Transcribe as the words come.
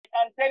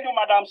tell you,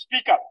 Madam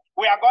Speaker,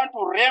 we are going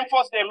to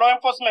reinforce the law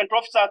enforcement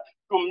officers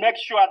to make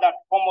sure that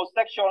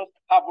homosexuals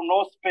have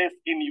no space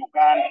in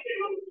Uganda.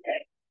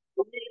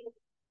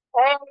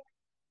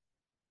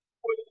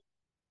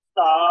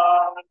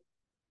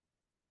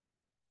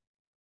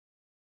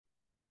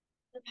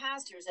 The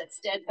pastors at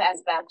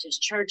Steadfast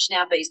Baptist Church,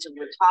 now based in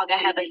Watauga,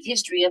 have a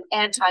history of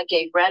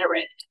anti-gay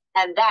rhetoric.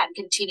 And that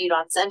continued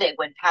on Sunday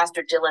when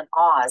Pastor Dylan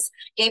Oz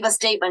gave a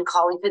statement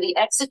calling for the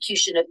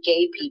execution of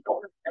gay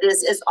people.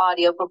 This is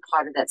audio from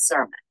part of that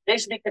sermon. They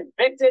should be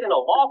convicted in a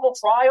lawful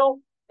trial.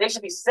 They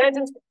should be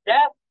sentenced to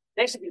death.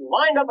 They should be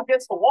lined up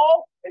against the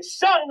wall and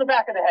shot in the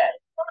back of the head.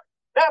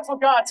 That's what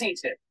God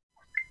teaches.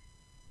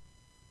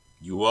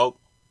 You woke?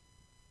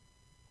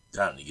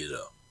 Time to get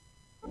up.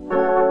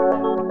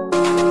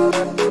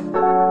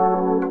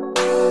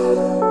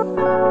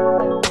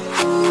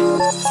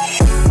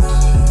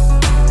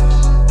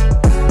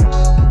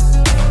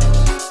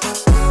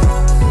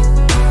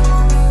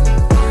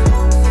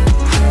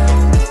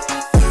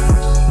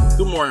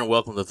 Good morning,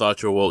 welcome to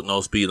Thought You're Woke,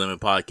 No Speed Limit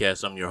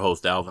Podcast. I'm your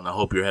host, Alvin. I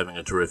hope you're having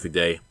a terrific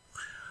day.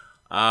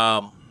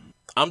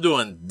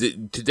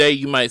 Today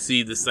you might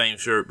see the same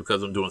shirt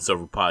because I'm doing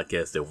several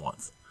podcasts at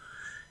once.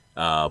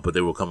 But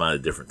they will come out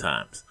at different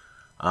times.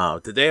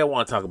 Today I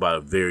want to talk about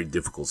a very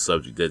difficult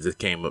subject that just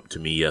came up to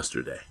me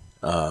yesterday.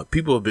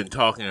 People have been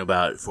talking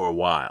about it for a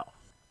while.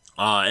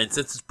 And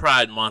since it's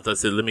Pride Month, I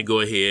said, let me go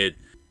ahead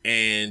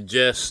and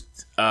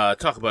just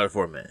talk about it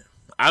for a minute.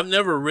 I've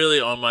never really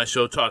on my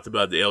show talked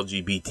about the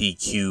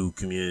LGBTQ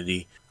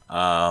community.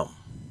 And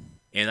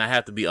I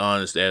have to be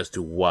honest as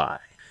to why.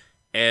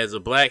 As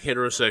a black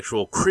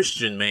heterosexual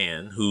Christian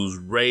man who's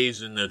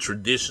raised in a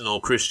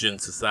traditional Christian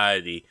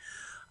society,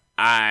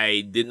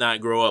 I did not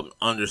grow up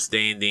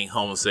understanding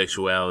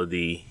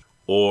homosexuality,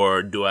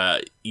 or do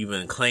I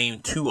even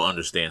claim to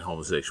understand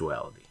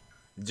homosexuality.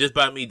 Just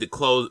by me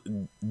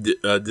disclosing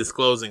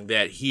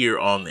that here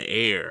on the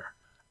air,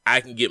 I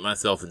can get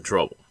myself in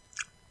trouble.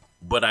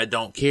 But I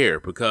don't care,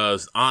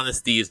 because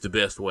honesty is the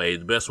best way.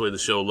 The best way to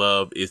show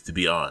love is to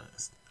be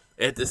honest.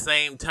 At the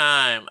same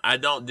time, I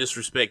don't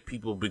disrespect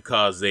people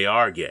because they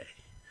are gay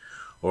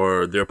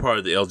or they're part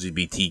of the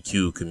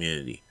LGBTQ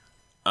community.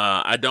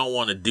 I don't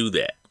want to do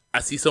that.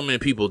 I see so many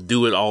people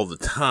do it all the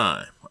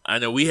time. I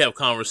know we have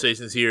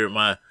conversations here in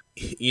my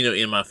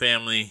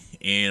family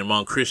and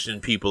among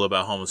Christian people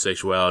about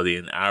homosexuality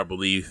and our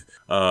belief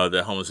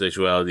that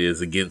homosexuality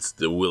is against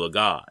the will of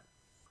God.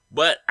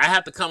 But I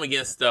have to come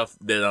against stuff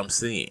that I'm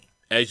seeing.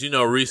 As you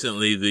know,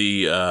 recently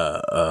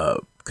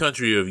the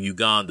country of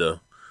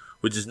Uganda,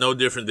 which is no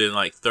different than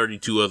like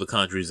 32 other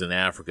countries in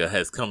Africa,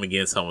 has come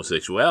against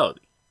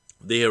homosexuality.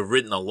 They have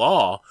written a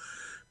law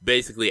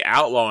basically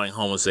outlawing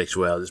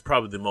homosexuality. It's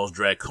probably the most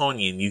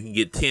draconian. You can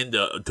get 10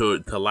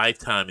 to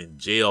lifetime in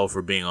jail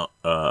for being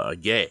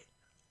gay.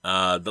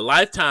 The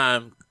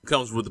lifetime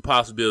comes with the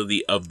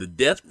possibility of the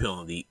death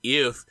penalty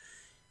if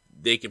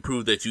they can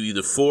prove that you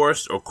either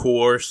forced or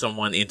coerced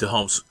someone into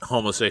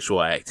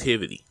homosexual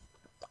activity.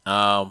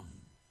 And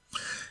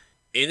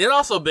it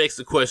also begs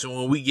the question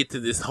when we get to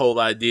this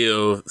whole idea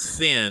of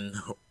sin,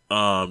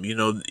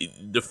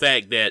 the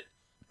fact that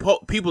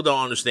people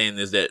don't understand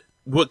is that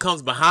what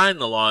comes behind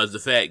the law is the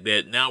fact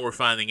that now we're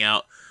finding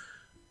out,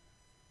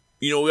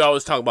 we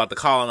always talk about the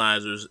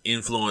colonizers'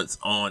 influence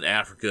on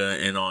Africa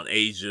and on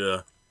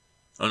Asia,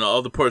 on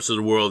other parts of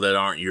the world that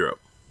aren't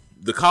Europe.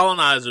 The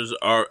colonizers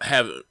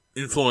have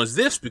influenced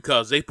this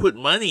because they put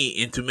money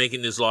into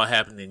making this law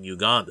happen in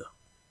Uganda.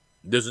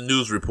 There's a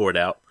news report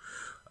out,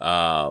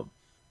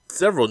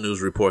 several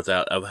news reports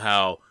out of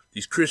how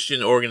these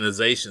Christian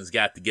organizations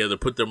got together,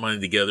 put their money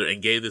together,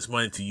 and gave this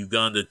money to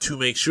Uganda to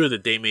make sure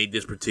that they made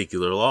this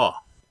particular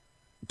law.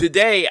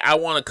 Today, I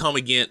want to come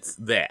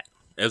against that.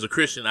 As a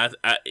Christian, I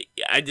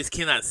just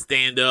cannot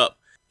stand up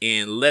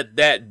and let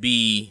that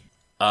be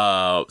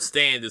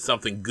stand as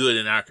something good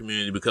in our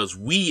community because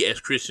we as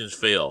Christians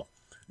fail.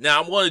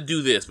 Now, I'm going to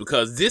do this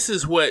because this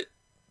is what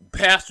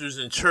pastors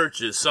in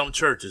churches, some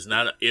churches,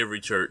 not every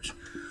church,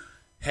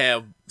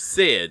 have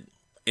said.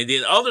 And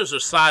then others are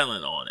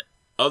silent on it.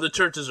 Other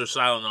churches are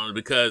silent on it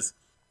because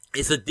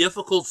it's a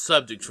difficult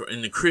subject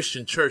in the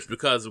Christian church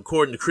because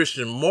according to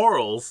Christian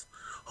morals,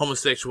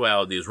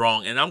 homosexuality is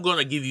wrong. And I'm going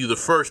to give you the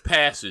first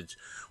passage,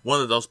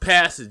 one of those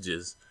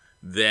passages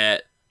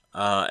that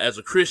as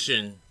a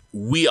Christian,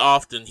 we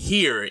often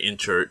hear in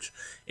church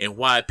and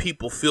why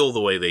people feel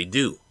the way they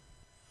do.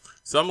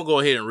 So I'm going to go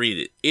ahead and read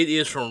it. It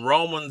is from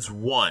Romans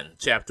 1,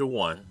 chapter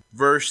 1,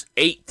 verse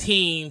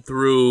 18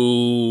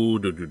 through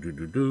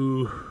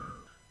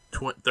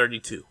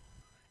 32.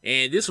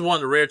 And this is one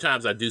of the rare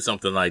times I do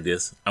something like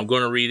this. I'm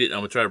going to read it. I'm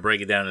going to try to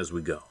break it down as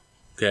we go.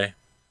 Okay?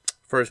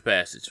 First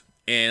passage.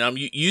 And I'm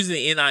using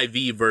the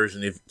NIV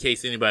version in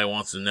case anybody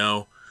wants to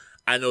know.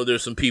 I know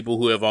there's some people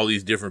who have all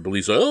these different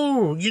beliefs. Like,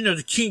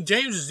 the King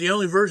James is the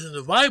only version of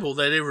the Bible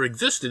that ever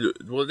existed.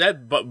 Well,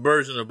 that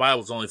version of the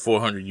Bible is only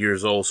 400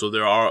 years old. So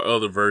there are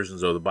other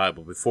versions of the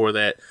Bible before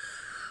that.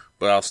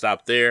 But I'll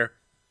stop there.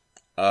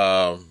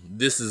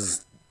 This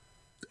is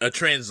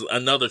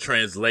another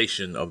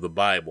translation of the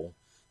Bible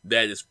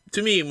that is,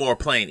 to me, more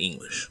plain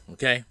English.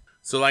 Okay?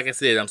 So like I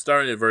said, I'm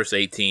starting at verse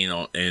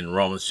 18 in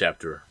Romans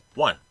chapter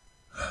 1.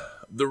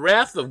 The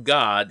wrath of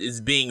God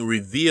is being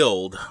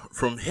revealed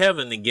from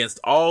heaven against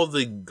all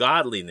the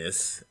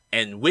godliness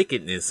and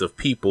wickedness of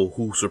people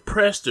who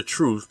suppress the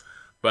truth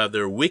by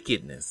their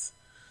wickedness,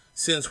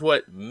 since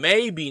what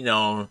may be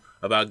known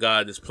about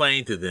God is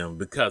plain to them,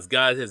 because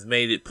God has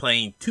made it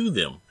plain to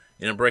them.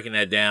 And I'm breaking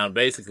that down.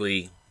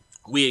 Basically,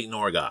 we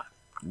ignore God.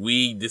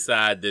 We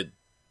decide that,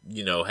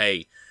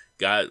 hey,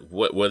 God,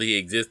 whether he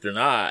exists or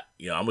not,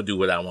 I'm going to do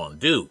what I want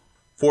to do.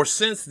 For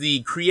since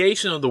the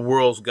creation of the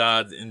world,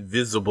 God's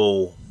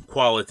invisible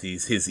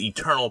qualities, his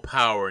eternal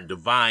power and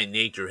divine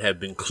nature have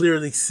been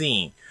clearly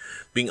seen,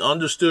 being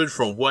understood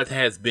from what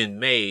has been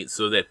made,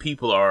 so that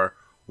people are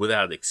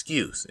without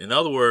excuse. In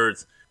other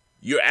words,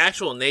 your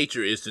actual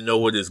nature is to know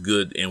what is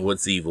good and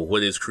what's evil,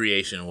 what is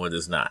creation and what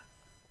is not.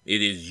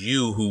 It is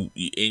you who,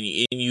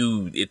 in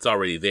you, it's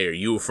already there.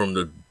 You from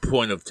the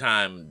point of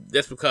time.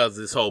 That's because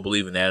this whole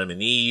belief in Adam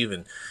and Eve,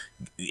 and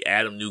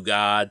Adam knew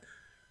God.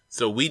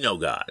 So we know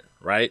God,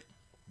 right?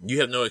 You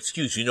have no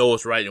excuse. You know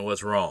what's right and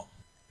what's wrong.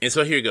 And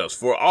so here it goes.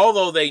 For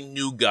although they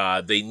knew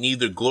God, they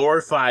neither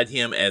glorified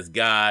him as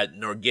God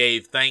nor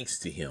gave thanks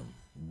to him.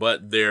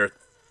 But their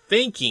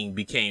thinking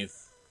became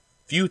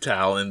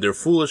futile and their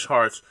foolish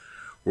hearts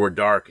were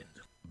darkened.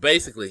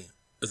 Basically,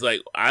 it's like,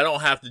 I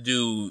don't have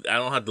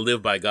to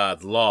live by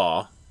God's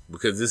law,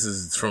 because this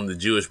is from the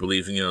Jewish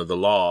belief, the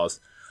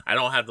laws. I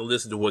don't have to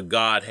listen to what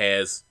God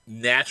has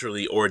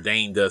naturally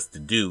ordained us to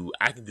do.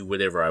 I can do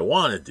whatever I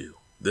want to do.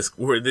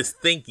 Where this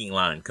thinking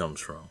line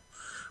comes from.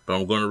 But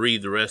I'm going to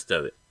read the rest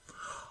of it.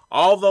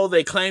 Although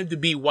they claim to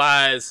be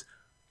wise,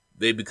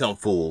 they become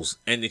fools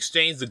and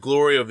exchange the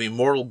glory of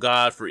immortal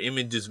God for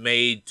images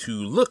made to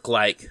look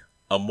like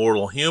a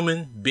mortal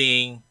human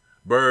being,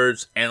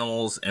 birds,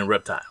 animals, and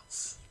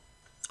reptiles.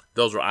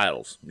 Those are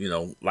idols,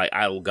 like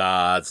idol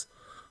gods,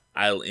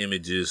 idol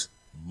images,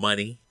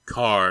 money,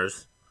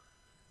 cars,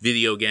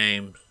 video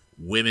games,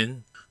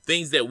 women,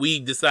 things that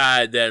we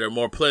decide that are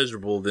more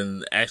pleasurable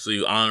than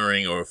actually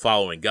honoring or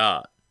following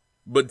God.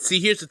 But see,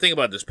 here's the thing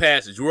about this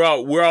passage.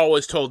 We're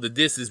always told that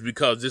this is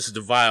because this is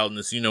the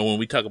vileness. When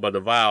we talk about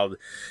the vile,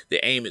 they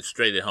aim it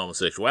straight at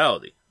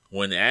homosexuality,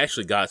 when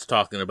actually God's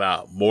talking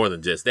about more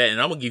than just that. And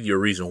I'm going to give you a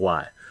reason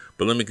why.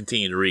 But let me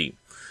continue to read.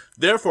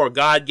 Therefore,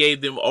 God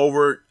gave them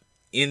over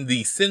in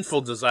the sinful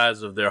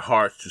desires of their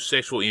hearts to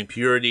sexual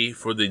impurity,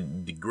 for the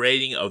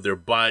degrading of their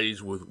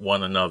bodies with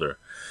one another.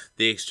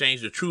 They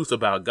exchanged the truth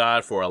about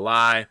God for a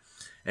lie,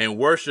 and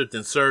worshipped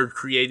and served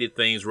created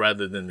things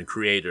rather than the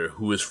Creator,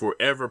 who is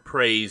forever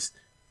praised.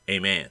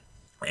 Amen.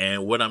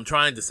 And what I'm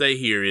trying to say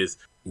here is,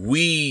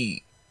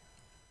 we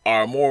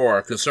are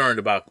more concerned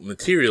about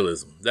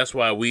materialism. That's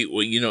why we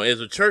as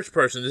a church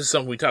person, this is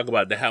something we talk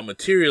about, how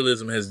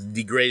materialism has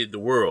degraded the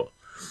world.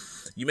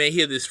 You may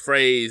hear this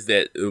phrase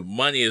that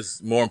money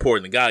is more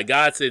important than God.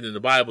 God said in the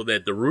Bible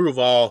that the root of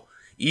all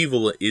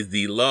evil is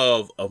the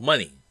love of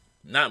money.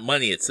 Not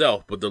money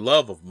itself, but the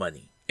love of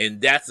money.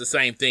 And that's the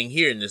same thing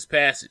here in this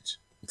passage.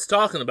 It's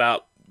talking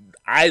about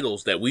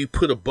idols that we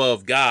put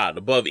above God,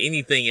 above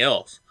anything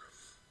else.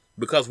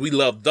 Because we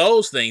love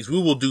those things,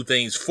 we will do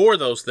things for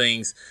those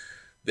things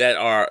that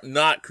are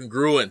not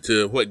congruent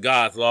to what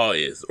God's law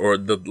is, or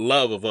the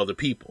love of other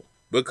people.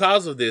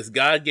 Because of this,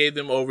 God gave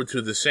them over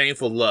to the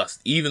shameful lust.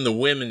 Even the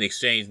women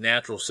exchanged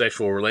natural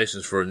sexual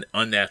relations for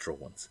unnatural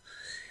ones.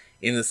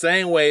 In the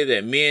same way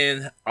that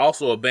men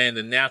also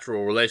abandoned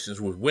natural relations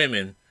with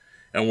women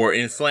and were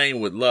inflamed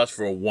with lust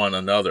for one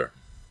another.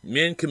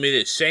 Men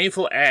committed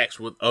shameful acts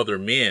with other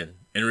men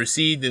and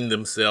received in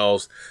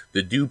themselves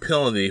the due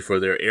penalty for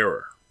their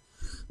error.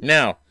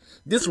 Now,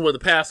 this is where the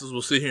pastors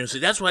will sit here and say,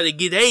 that's why they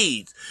get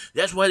AIDS.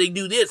 That's why they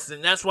do this.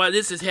 And that's why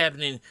this is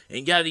happening.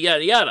 And yada,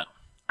 yada, yada.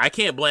 I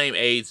can't blame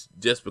AIDS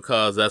just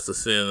because that's a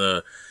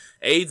sin.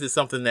 AIDS is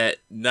something that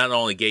not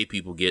only gay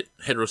people get,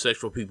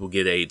 heterosexual people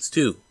get AIDS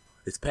too.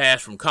 It's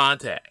passed from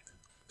contact,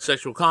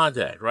 sexual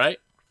contact, right?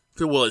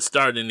 So, well, it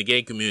started in the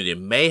gay community. It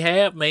may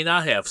have, may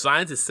not have.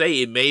 Scientists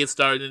say it may have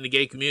started in the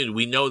gay community.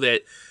 We know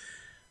that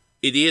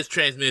it is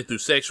transmitted through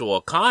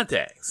sexual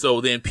contact. So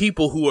then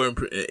people who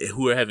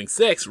are having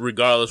sex,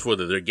 regardless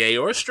whether they're gay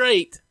or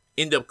straight,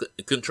 end up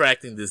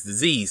contracting this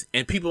disease.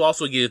 And people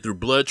also get it through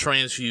blood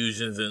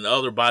transfusions and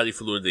other body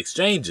fluid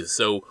exchanges.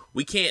 So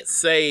we can't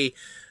say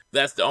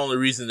that's the only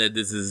reason that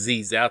this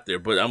disease is out there.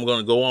 But I'm going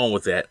to go on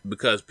with that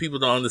because people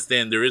don't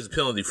understand there is a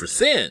penalty for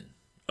sin,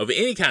 of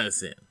any kind of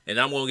sin. And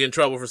I'm going to get in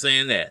trouble for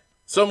saying that.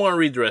 So I'm going to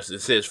read the rest of it.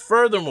 It says,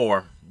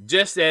 furthermore,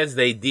 just as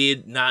they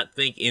did not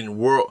think in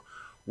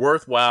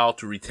worthwhile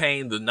to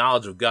retain the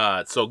knowledge of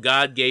God, so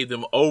God gave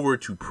them over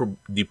to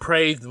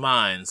depraved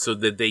minds so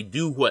that they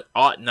do what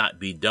ought not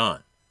be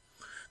done.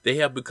 They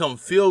have become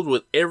filled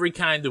with every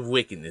kind of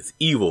wickedness,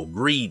 evil,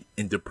 greed,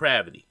 and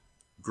depravity.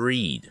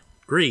 Greed,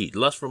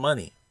 lust for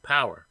money,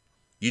 power.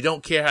 You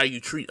don't care how you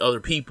treat other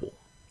people.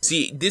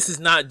 See, this is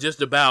not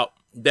just about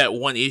that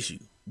one issue.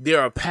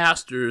 There are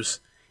pastors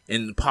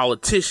and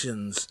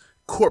politicians,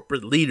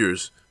 corporate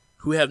leaders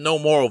who have no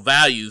moral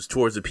values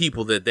towards the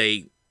people that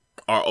they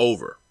are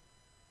over.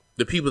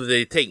 The people that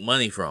they take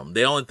money from,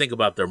 they only think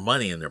about their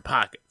money in their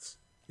pockets.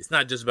 It's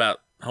not just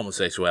about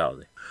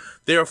homosexuality.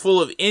 They are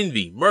full of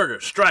envy, murder,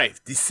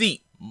 strife,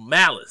 deceit,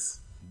 malice.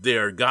 They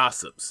are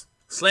gossips,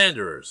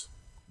 slanderers,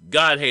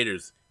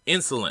 God-haters,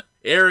 insolent,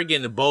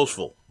 arrogant, and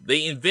boastful.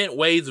 They invent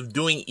ways of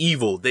doing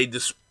evil. They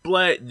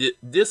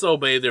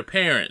disobey their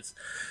parents.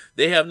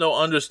 They have no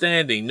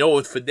understanding,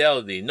 no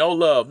fidelity, no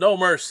love, no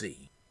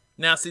mercy.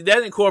 Now, see,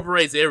 that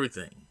incorporates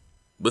everything.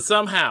 But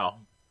somehow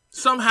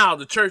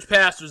the church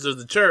pastors of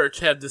the church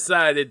have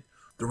decided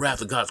the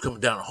wrath of God's coming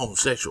down on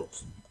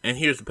homosexuals. And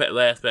here's the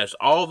last passage.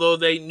 Although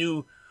they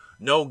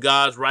know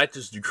God's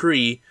righteous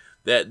decree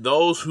that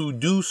those who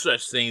do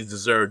such things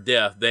deserve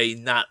death, they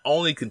not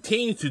only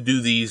continue to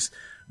do these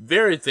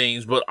very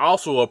things, but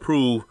also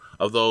approve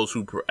of those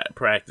who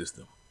practice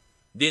them.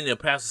 Then the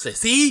pastor say,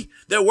 see,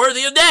 they're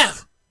worthy of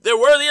death. They're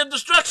worthy of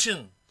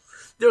destruction.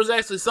 There was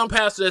actually some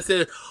pastor that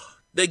said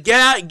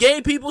that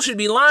gay people should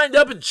be lined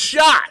up and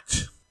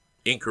shot.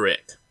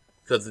 Incorrect.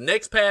 Because the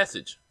next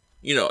passage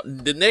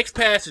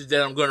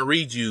that I'm going to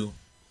read you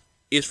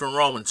is from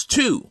Romans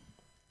 2.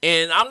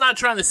 And I'm not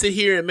trying to sit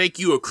here and make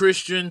you a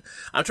Christian.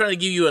 I'm trying to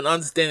give you an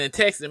understanding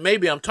text. And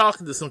maybe I'm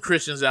talking to some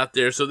Christians out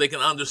there so they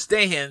can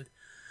understand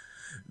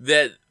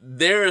that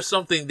there is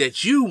something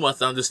that you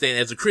must understand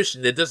as a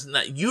Christian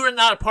that you are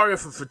not a part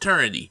of a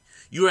fraternity.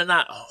 You are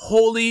not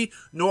holy,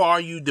 nor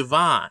are you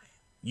divine.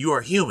 You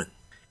are human.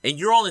 And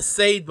you're only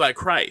saved by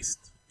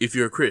Christ if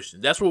you're a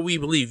Christian. That's what we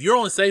believe. You're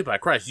only saved by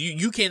Christ.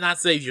 You cannot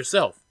save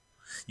yourself.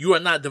 You are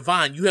not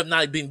divine. You have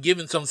not been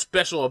given some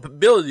special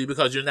ability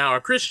because you're now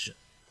a Christian.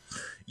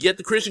 Yet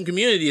the Christian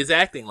community is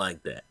acting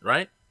like that,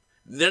 right?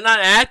 They're not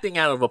acting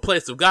out of a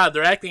place of God.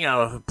 They're acting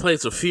out of a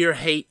place of fear,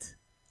 hate,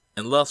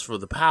 and lust for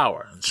the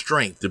power and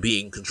strength to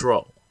be in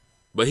control.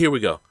 But here we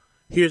go.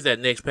 Here's that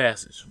next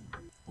passage.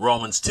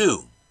 Romans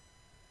 2.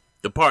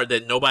 The part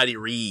that nobody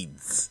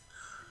reads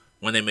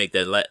when they make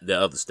that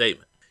other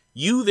statement.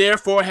 You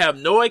therefore have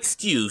no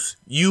excuse,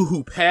 you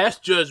who pass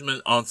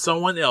judgment on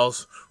someone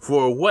else,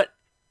 for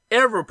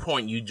whatever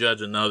point you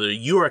judge another,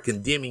 you are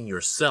condemning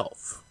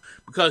yourself.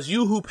 Because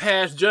you who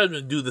pass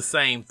judgment do the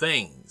same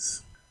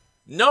things.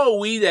 Know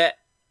we that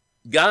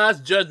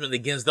God's judgment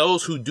against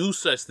those who do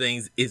such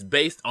things is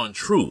based on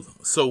truth.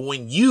 So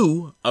when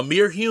you, a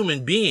mere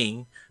human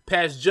being,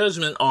 pass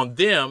judgment on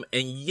them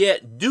and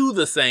yet do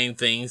the same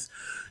things,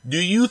 do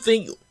you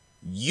think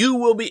you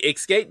will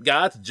escape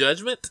God's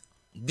judgment?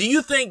 Do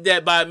you think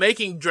that by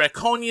making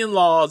draconian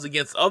laws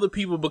against other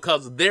people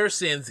because of their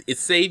sins,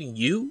 it's saving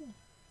you?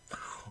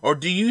 Or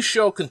do you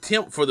show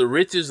contempt for the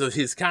riches of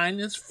his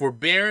kindness,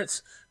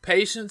 forbearance,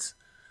 patience,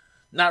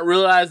 not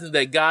realizing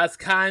that God's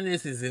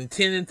kindness is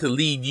intended to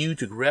lead you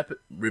to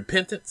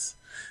repentance?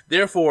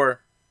 Therefore,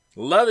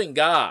 loving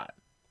God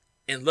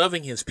and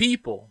loving his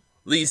people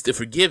leads to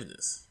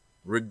forgiveness,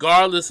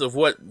 regardless of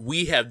what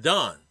we have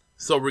done.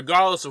 So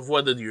regardless of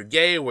whether you're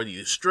gay, whether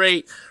you're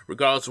straight,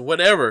 regardless of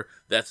whatever,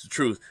 that's the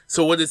truth.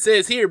 So what it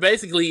says here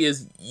basically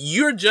is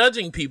you're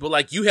judging people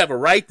like you have a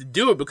right to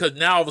do it because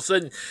now all of a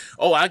sudden,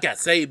 oh, I got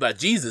saved by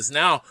Jesus.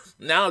 Now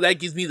that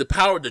gives me the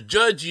power to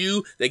judge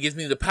you. That gives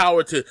me the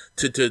power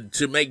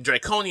to make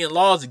draconian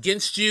laws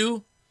against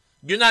you.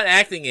 You're not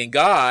acting in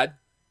God.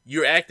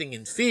 You're acting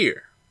in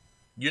fear.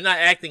 You're not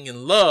acting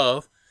in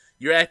love.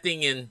 You're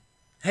acting in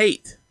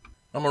hate.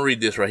 I'm going to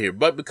read this right here.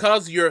 But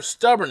because of your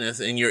stubbornness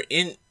and your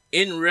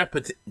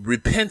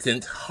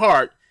repentant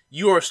heart,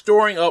 you are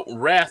storing up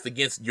wrath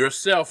against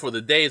yourself for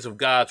the days of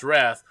God's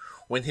wrath,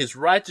 when his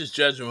righteous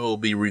judgment will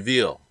be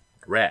revealed.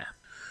 Wrath.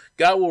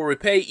 God will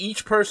repay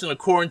each person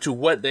according to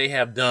what they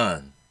have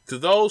done. To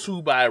those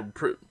who by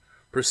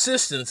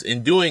persistence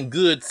in doing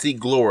good seek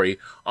glory,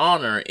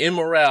 honor,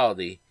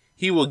 immorality,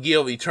 he will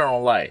give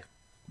eternal life.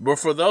 But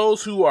for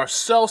those who are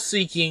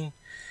self-seeking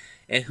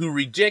and who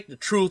reject the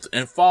truth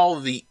and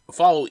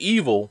follow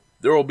evil,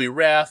 there will be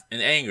wrath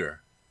and anger.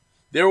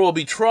 There will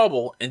be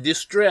trouble and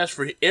distress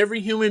for every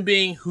human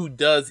being who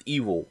does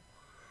evil.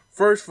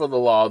 First for the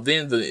law,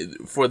 then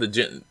for the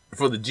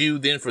Jew,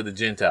 then for the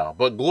Gentile.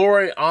 But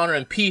glory, honor,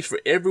 and peace for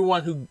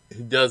everyone who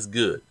does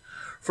good.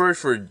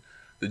 First for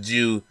the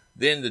Jew,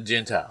 then the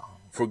Gentile.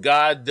 For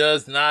God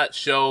does not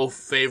show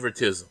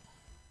favoritism.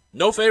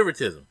 No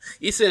favoritism.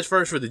 He says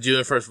first for the Jew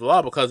and first for the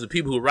law because the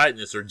people who write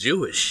this are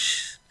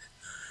Jewish.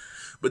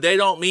 But they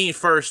don't mean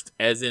first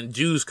as in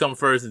Jews come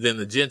first and then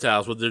the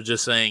Gentiles. What they're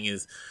just saying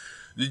is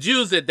the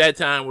Jews at that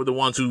time were the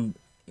ones who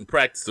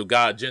practiced of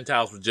God.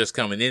 Gentiles were just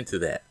coming into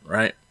that,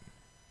 right?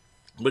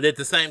 But at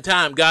the same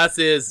time, God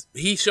says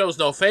he shows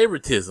no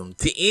favoritism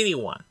to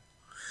anyone.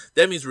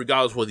 That means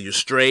regardless whether you're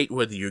straight,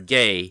 whether you're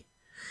gay,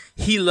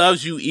 he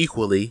loves you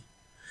equally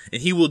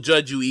and he will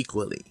judge you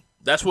equally.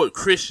 That's what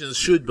Christians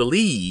should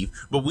believe,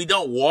 but we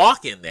don't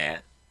walk in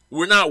that.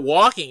 We're not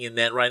walking in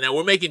that right now.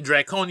 We're making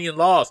draconian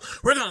laws.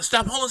 We're going to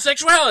stop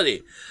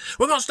homosexuality.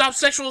 We're going to stop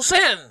sexual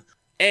sin.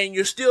 And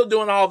you're still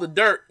doing all the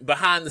dirt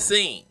behind the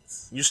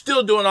scenes. You're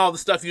still doing all the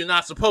stuff you're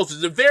not supposed to.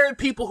 The very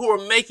people who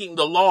are making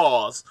the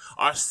laws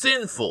are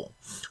sinful,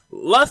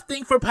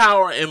 lusting for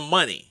power and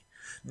money.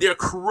 They're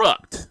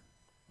corrupt.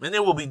 and they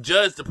will be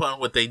judged upon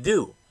what they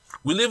do.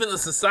 We live in a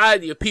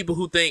society of people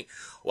who think,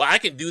 well, I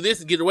can do this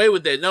and get away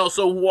with that. No,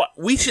 so what?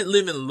 We should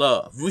live in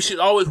love. We should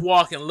always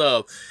walk in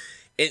love.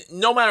 And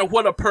no matter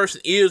what a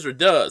person is or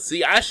does.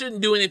 See, I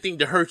shouldn't do anything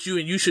to hurt you,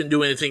 and you shouldn't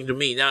do anything to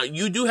me. Now,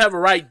 you do have a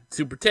right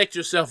to protect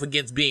yourself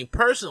against being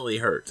personally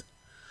hurt,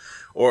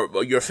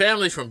 or your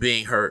family from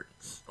being hurt,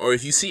 or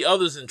if you see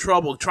others in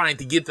trouble, trying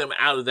to get them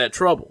out of that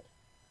trouble.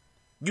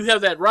 You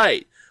have that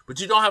right, but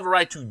you don't have a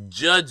right to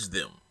judge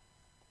them.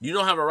 You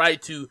don't have a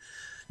right to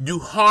do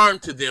harm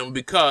to them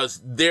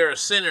because they're a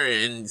sinner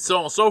and so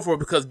on and so forth,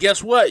 because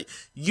guess what?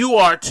 You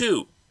are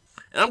too.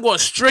 And I'm going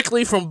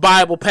strictly from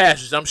Bible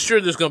passages. I'm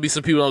sure there's going to be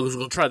some people who's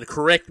going to try to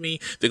correct me.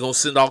 They're going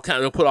to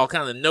they'll put all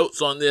kinds of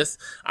notes on this.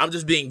 I'm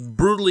just being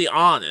brutally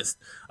honest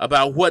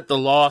about what the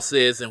law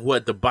says and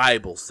what the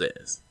Bible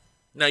says.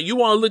 Now, you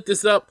want to look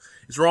this up?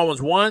 It's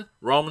Romans 1,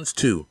 Romans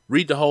 2.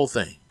 Read the whole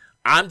thing.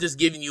 I'm just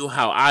giving you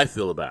how I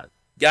feel about it.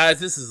 Guys,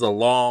 this is a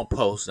long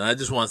post, and I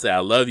just want to say I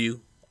love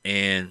you.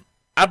 And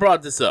I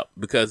brought this up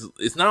because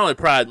it's not only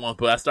Pride Month,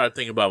 but I started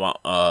thinking about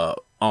my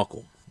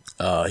uncle.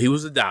 He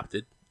was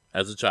adopted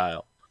as a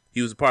child.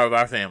 He was a part of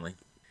our family.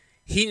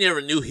 He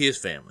never knew his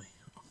family.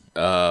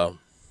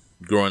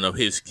 Growing up,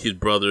 his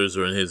brothers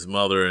or his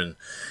mother and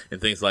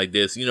things like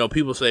this. You know,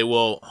 people say,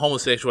 well,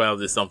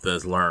 homosexuality is something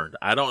that's learned.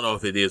 I don't know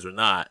if it is or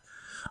not.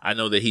 I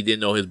know that he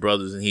didn't know his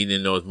brothers and he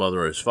didn't know his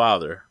mother or his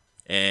father.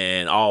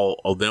 And all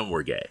of them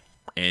were gay.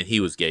 And he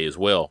was gay as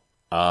well.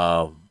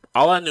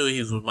 All I knew, he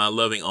was my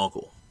loving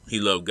uncle. He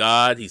loved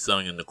God. He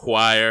sung in the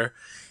choir.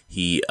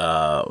 He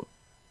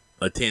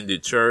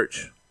attended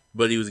church.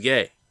 But he was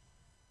gay.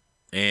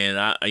 And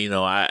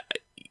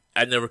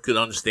I never could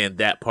understand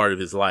that part of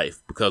his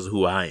life because of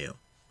who I am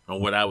and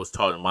what I was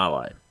taught in my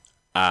life.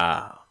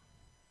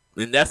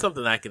 And that's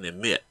something I can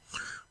admit.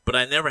 But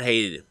I never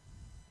hated him.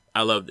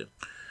 I loved him.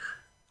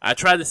 I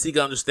tried to seek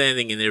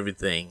understanding in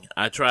everything.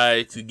 I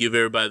tried to give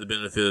everybody the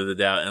benefit of the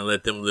doubt and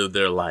let them live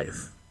their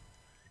life.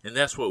 And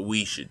that's what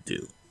we should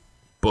do.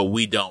 But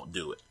we don't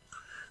do it.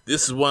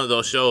 This is one of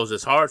those shows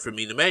that's hard for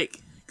me to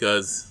make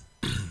because,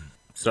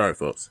 sorry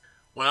folks,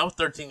 when I was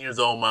 13 years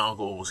old, my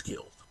uncle was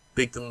killed.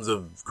 Victims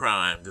of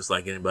crime, just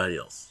like anybody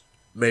else.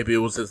 Maybe it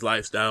was his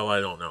lifestyle, I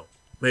don't know.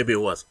 Maybe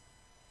it wasn't.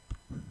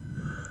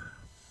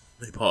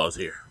 Let me pause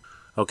here.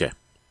 Okay,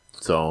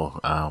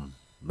 so,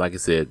 like I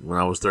said, when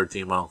I was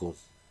 13, my uncle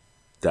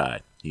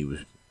died. He was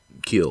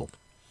killed.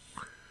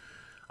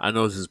 I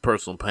know this is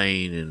personal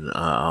pain, and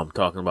I'm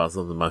talking about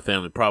something my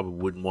family probably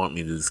wouldn't want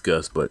me to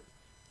discuss, but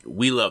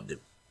we loved him.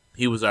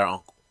 He was our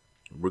uncle,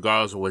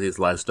 regardless of what his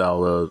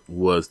lifestyle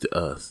was to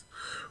us,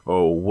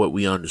 or what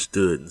we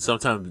understood. And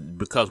sometimes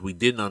because we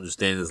didn't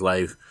understand his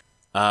life,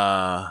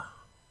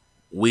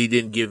 we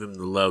didn't give him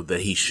the love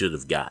that he should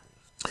have gotten.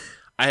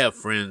 I have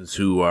friends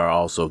who are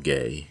also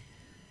gay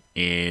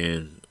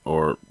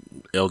or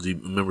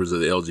members of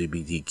the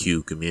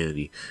LGBTQ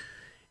community,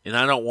 and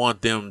I don't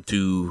want them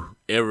to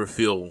ever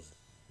feel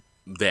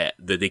that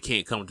they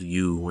can't come to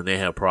you when they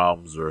have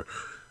problems or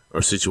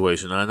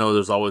situation. I know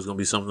there's always going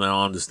to be something I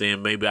don't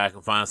understand. Maybe I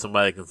can find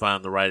somebody that can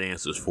find the right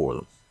answers for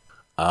them.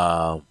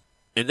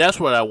 And that's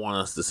what I want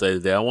us to say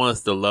today. I want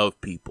us to love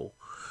people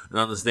and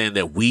understand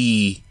that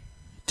we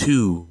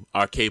too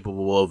are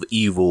capable of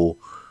evil,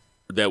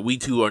 that we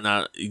too are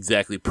not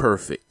exactly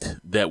perfect,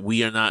 that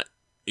we are not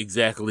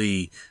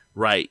exactly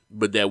right,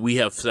 but that we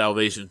have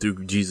salvation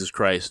through Jesus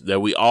Christ,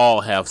 that we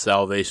all have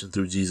salvation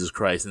through Jesus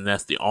Christ, and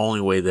that's the only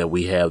way that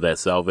we have that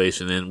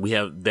salvation, and we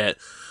have that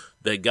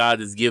God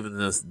has given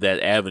us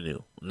that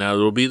avenue. Now,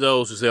 there will be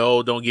those who say,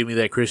 oh, don't give me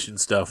that Christian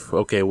stuff.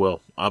 Okay,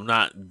 well, I'm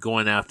not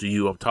going after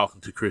you. I'm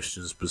talking to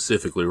Christians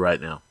specifically right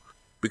now,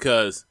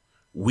 because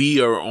we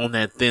are on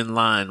that thin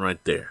line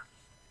right there.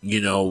 You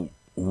know,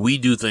 we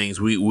do things.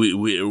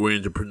 We're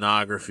into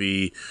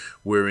pornography.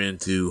 We're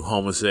into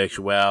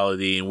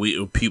homosexuality,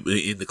 and people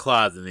in the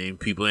closet, and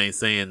people ain't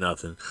saying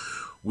nothing.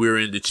 We're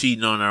into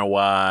cheating on our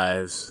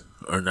wives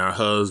or our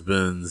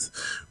husbands.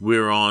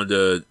 We're on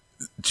the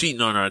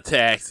cheating on our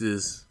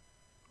taxes.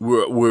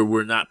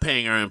 We're not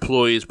paying our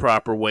employees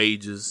proper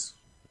wages.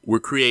 We're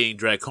creating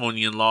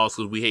draconian laws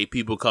because we hate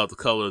people because of the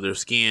color of their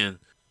skin.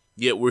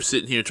 Yet we're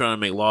sitting here trying to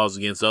make laws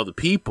against other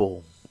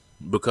people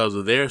because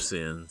of their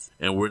sins,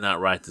 and we're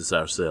not righteous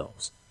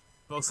ourselves.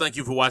 Folks, thank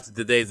you for watching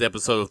today's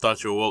episode of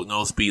Thought You Were Woke,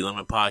 No Speed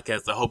Limit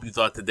podcast. I hope you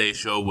thought today's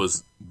show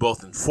was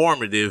both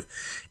informative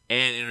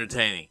and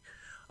entertaining.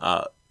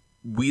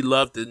 We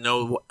love to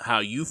know how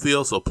you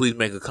feel, so please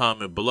make a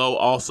comment below.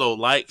 Also,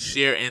 like,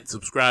 share, and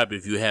subscribe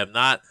if you have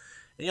not.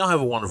 And y'all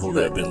have a wonderful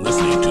day. You've been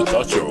listening to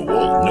Thought You Were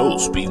Woke, No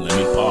Speed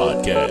Limit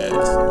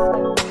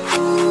podcast.